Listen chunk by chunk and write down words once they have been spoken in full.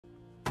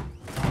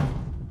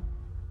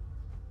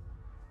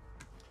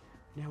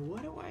Now,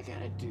 what do I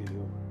gotta do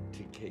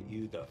to get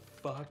you the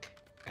fuck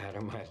out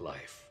of my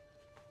life?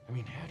 I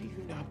mean, how do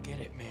you not get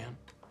it, man?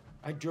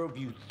 I drove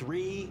you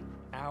 3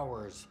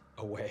 hours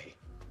away.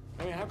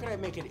 I mean, how could I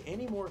make it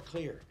any more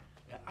clear?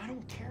 I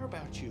don't care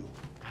about you.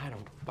 I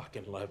don't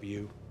fucking love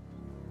you.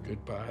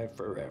 Goodbye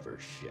forever,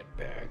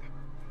 shitbag.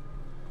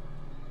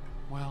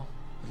 Well,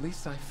 at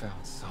least I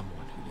found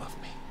someone who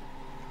loved me.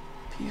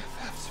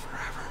 PFF's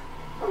forever.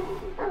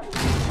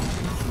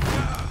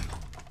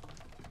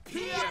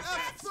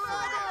 PFF's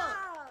forever!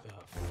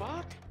 The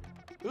fuck?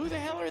 Who the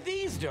hell are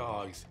these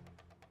dogs?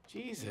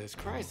 Jesus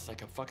Christ, it's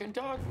like a fucking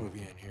dog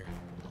movie in here.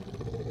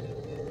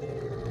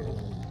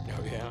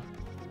 Oh yeah?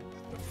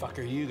 The fuck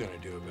are you gonna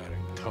do about it,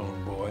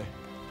 cone boy?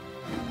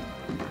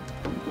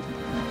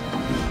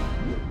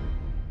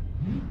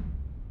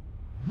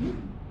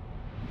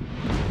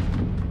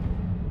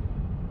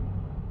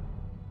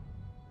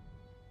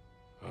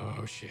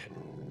 Oh shit.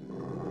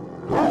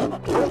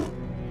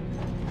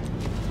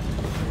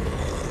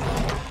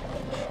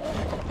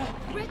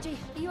 Reggie,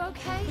 are you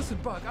okay? Listen,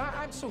 Buck,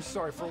 I'm so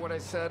sorry for what I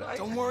said.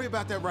 Don't worry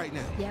about that right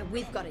now. Yeah,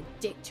 we've got a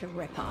dick to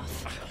rip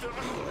off.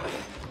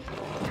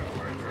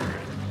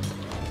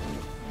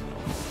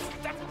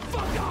 Get the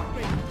fuck off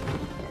me!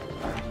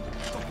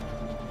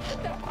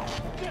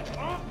 Get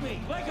off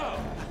me! Let go!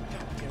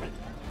 Damn it.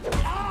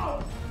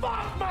 Oh!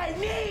 Fuck my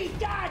knee!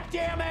 God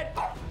damn it!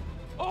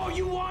 Oh,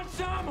 you want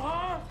some,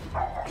 huh?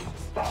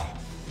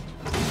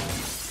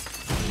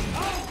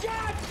 Oh,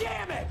 God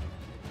damn it!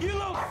 You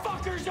little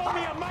fuckers owe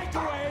me a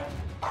microwave!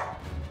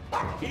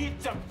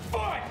 Eat some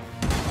foot!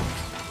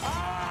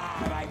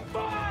 Ah, my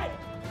foot!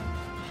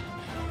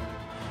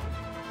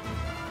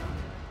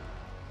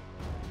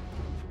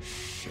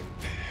 Shit.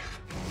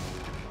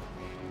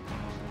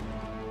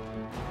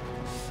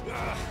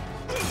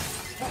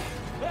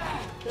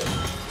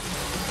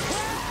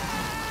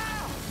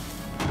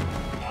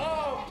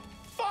 Oh,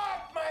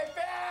 fuck my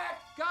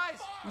back! Guys,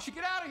 we should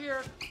get out of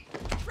here.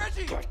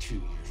 Reggie! Got you,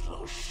 you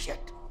little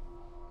shit.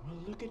 Well,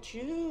 look at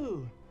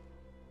you.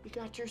 You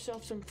got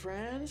yourself some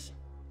friends?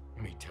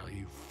 Let me tell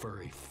you,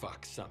 furry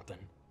fuck, something.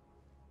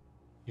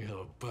 Your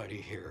little buddy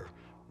here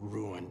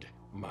ruined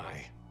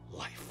my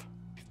life.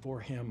 Before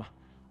him,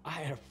 I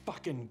had a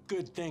fucking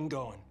good thing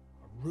going.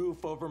 A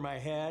roof over my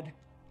head,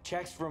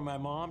 checks from my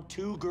mom,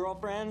 2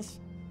 girlfriends.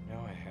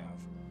 Now I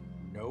have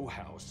no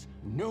house,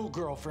 no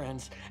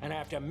girlfriends, and I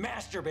have to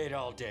masturbate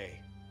all day.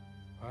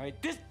 All right,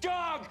 this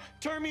dog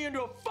turned me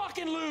into a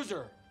fucking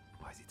loser.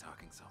 Why is he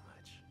talking so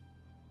much?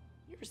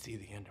 You ever see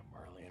the end of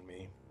Marley and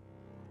Me?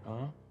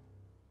 Huh?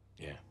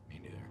 Yeah, me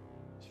neither.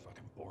 It's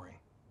fucking boring.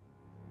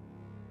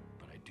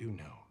 But I do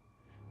know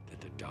that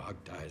the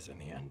dog dies in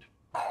the end.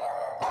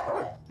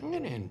 I'm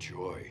gonna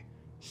enjoy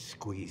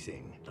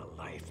squeezing the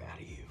life out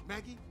of you.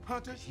 Maggie,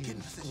 Hunter, You get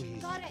in position.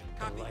 squeeze Got it.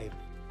 the Copy. life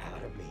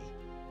out of me.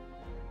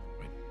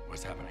 Wait,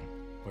 what's happening?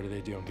 What are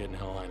they doing getting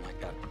in a line like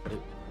that?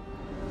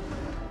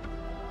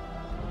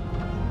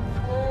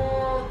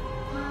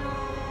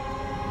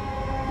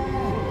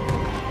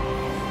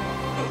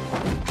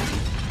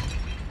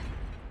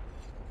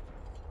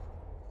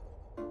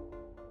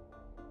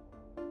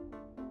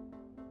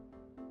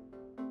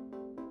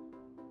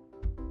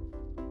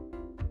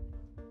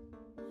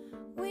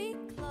 We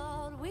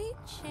clawed, we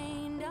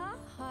chained our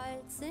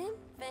hearts in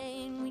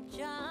vain. We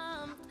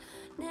jumped,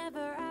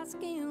 never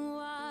asking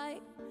why.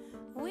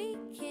 We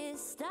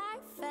kissed, I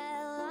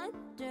fell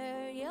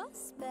under your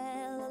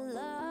spell of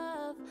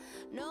love.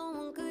 No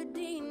one could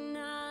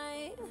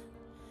deny.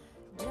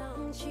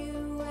 Don't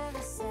you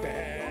ever say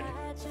Bad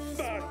I just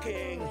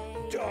fucking walked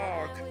away.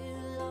 dog. I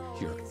will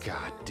always You're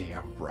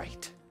goddamn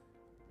right.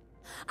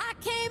 I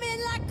came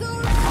in like a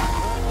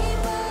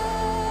wrecking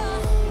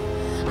ball.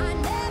 I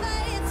never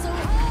hit so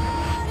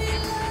hard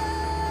in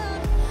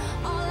love.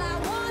 All I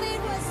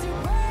wanted was to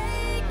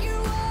break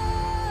your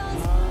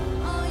walls.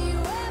 All you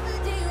ever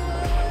did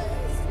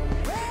was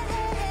wreck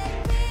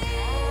me.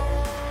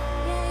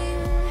 Yeah,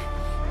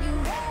 you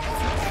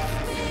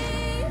wrecked me.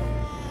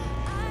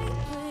 I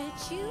put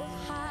you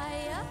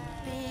high up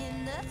in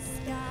the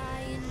sky,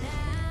 and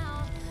now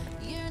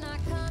you're not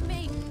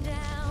coming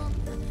down.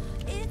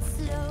 It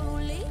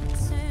slowly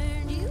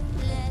turned, you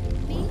let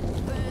me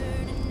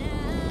burn, and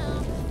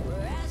now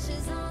we're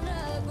ashes on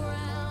the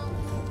ground.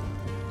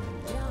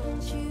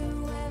 Don't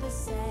you ever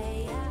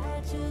say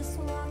I just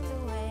walked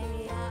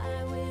away. I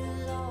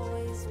will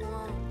always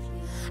want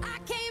you. I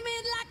came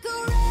in like a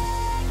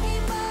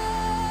wrecking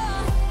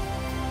ball.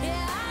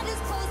 Yeah, I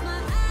just closed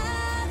my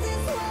eyes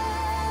and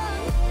swore.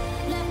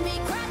 Left me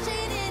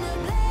crashing in a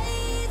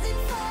blazing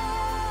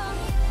fall.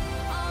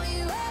 All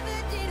you ever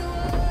did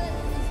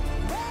was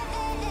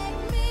wreck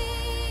me.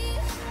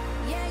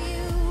 Yeah,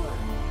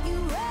 you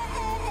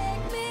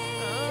wrecked me.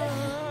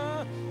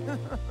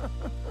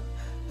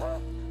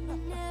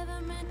 Never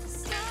meant to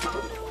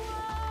start a war.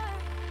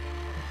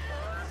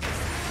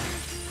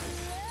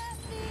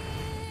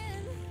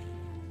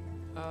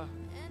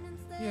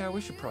 Yeah,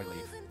 we should probably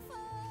leave.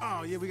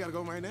 Oh, yeah, we gotta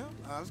go right now?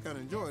 I was kinda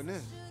enjoying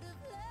this.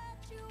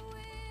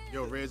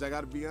 Yo, Reg, I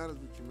gotta be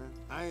honest with you, man.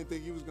 I didn't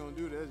think you was gonna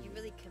do this. You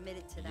really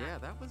committed to that. Yeah,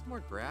 that was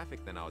more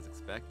graphic than I was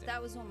expecting.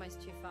 That was almost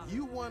too far.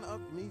 You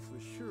one-upped me for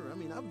sure. I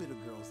mean, I bit a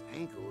girl's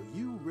ankle.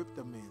 You ripped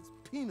a man's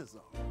penis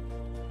off.